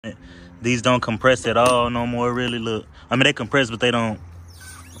These don't compress at all no more, really. Look, I mean, they compress, but they don't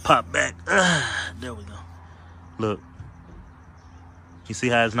pop back. There we go. Look, you see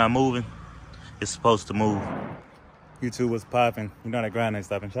how it's not moving? It's supposed to move. YouTube was popping. You know that grind ain't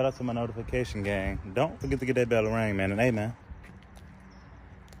stopping. Shout out to my notification gang. Don't forget to get that bell ring, man. And hey, man,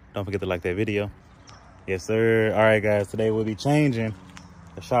 don't forget to like that video. Yes, sir. All right, guys. Today we'll be changing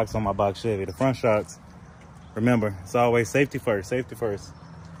the shocks on my box Chevy. The front shocks. Remember, it's always safety first. Safety first.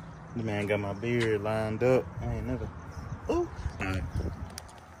 The man got my beard lined up. I ain't never. Ooh. All right.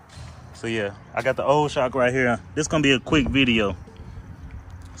 So yeah, I got the old shock right here. This gonna be a quick video.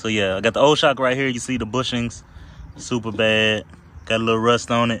 So yeah, I got the old shock right here. You see the bushings, super bad. Got a little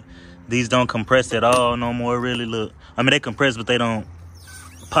rust on it. These don't compress at all no more, really. Look, I mean, they compress, but they don't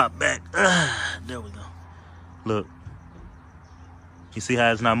pop back. There we go. Look, you see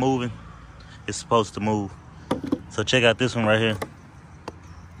how it's not moving? It's supposed to move. So check out this one right here.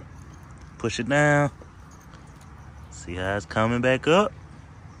 Push it down. See how it's coming back up?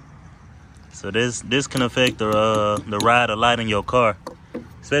 So this can affect the ride or light in your car.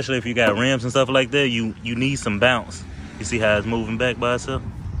 Especially if you got rims and stuff like that, you need some bounce. You see how it's moving back by itself?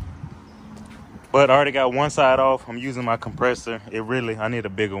 But I already got one side off. I'm using my compressor. I need a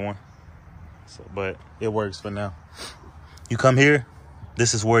bigger one. So, but it works for now. You come here,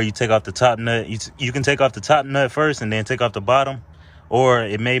 this is where you take off the top nut. You can take off the top nut first and then take off the bottom. Or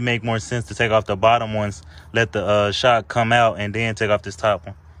it may make more sense to take off the bottom ones, let the shock come out, and then take off this top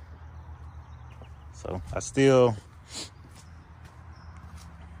one. So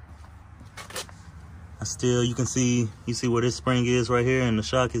you can see where this spring is right here, and the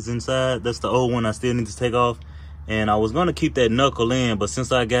shock is inside. That's the old one I still need to take off. And I was gonna keep that knuckle in, but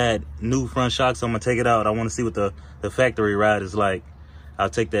since I got new front shocks, I'm gonna take it out. I wanna see what the factory ride is like. I'll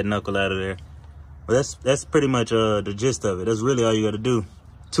take that knuckle out of there. But that's pretty much the gist of it. That's really all you gotta do.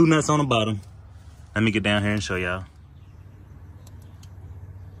 2 nuts on the bottom. Let me get down here and show y'all.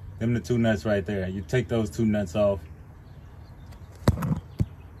 Them the 2 nuts right there. You take those 2 nuts off.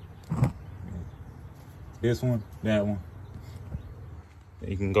 This one, that one.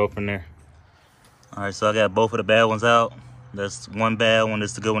 You can go from there. All right, so I got both of the bad ones out. That's one bad one.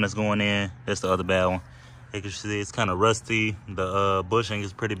 That's the good one that's going in. That's the other bad one. You can see it's kind of rusty. The bushing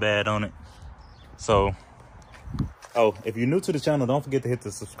is pretty bad on it. So, if you're new to the channel, don't forget to hit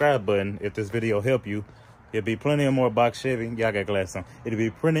the subscribe button if this video helped you. It'll be plenty of more box Chevy. Y'all got glass on. It'll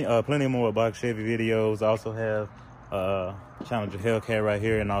be plenty more box Chevy videos. I also have Challenger Hellcat right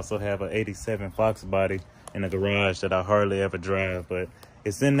here, and also have an 87 Fox body in the garage that I hardly ever drive, but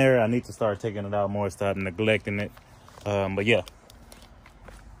it's in there. I need to start taking it out more, stop neglecting it. But yeah,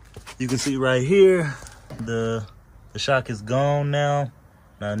 you can see right here, the shock is gone now.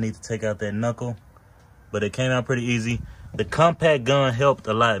 Now I need to take out that knuckle, but it came out pretty easy. The compact gun helped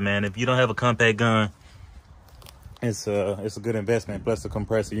a lot, man. If you don't have a compact gun, it's a good investment. Plus the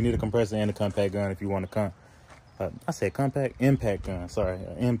compressor, you need a compressor and a compact gun if you want to I said compact impact gun. Sorry,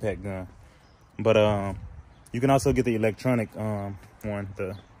 impact gun. But you can also get the electronic one,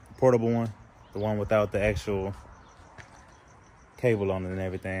 the portable one, the one without the actual cable on it and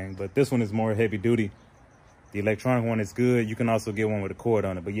everything. But this one is more heavy duty. The electronic one is good. You can also get one with a cord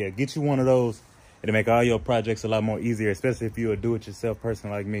on it. But yeah, get you one of those. It'll make all your projects a lot more easier, especially if you're a do-it-yourself person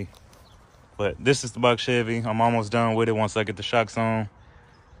like me. But this is the box Chevy. I'm almost done with it once I get the shocks on.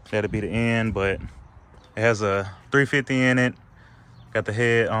 That'll be the end, but it has a 350 in it. Got the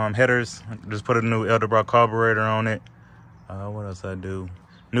headers. Just put a new Elderbrock carburetor on it. What else I do?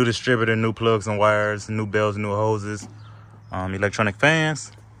 New distributor, new plugs and wires, new bells, new hoses. Electronic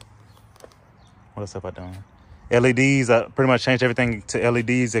fans. What else have I done? LEDs. I pretty much changed everything to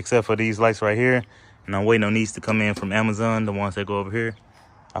LEDs except for these lights right here. And I'm waiting on these to come in from Amazon, the ones that go over here.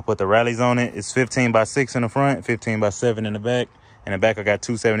 I put the rallies on it. It's 15x6 in the front, 15x7 in the back. In the back, I got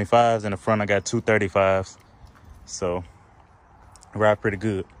 275s. In the front, I got 235s. So, ride pretty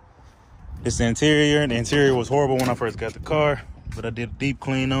good. This the interior. The interior was horrible when I first got the car, but I did a deep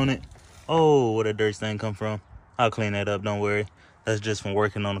clean on it. Oh, where the dirt stain come from? I'll clean that up, don't worry. That's just from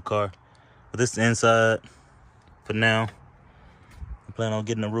working on the car. But this is the inside for now. I plan on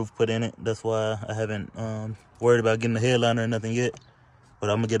getting the roof put in it. That's why I haven't worried about getting the headliner or nothing yet. But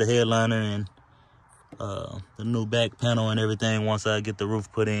I'm gonna get a headliner and the new back panel and everything once I get the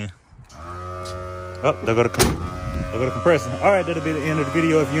roof put in. Oh, there go the compressor. All right, that'll be the end of the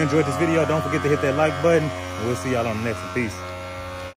video. If you enjoyed this video, don't forget to hit that like button. And we'll see y'all on the next one. Peace.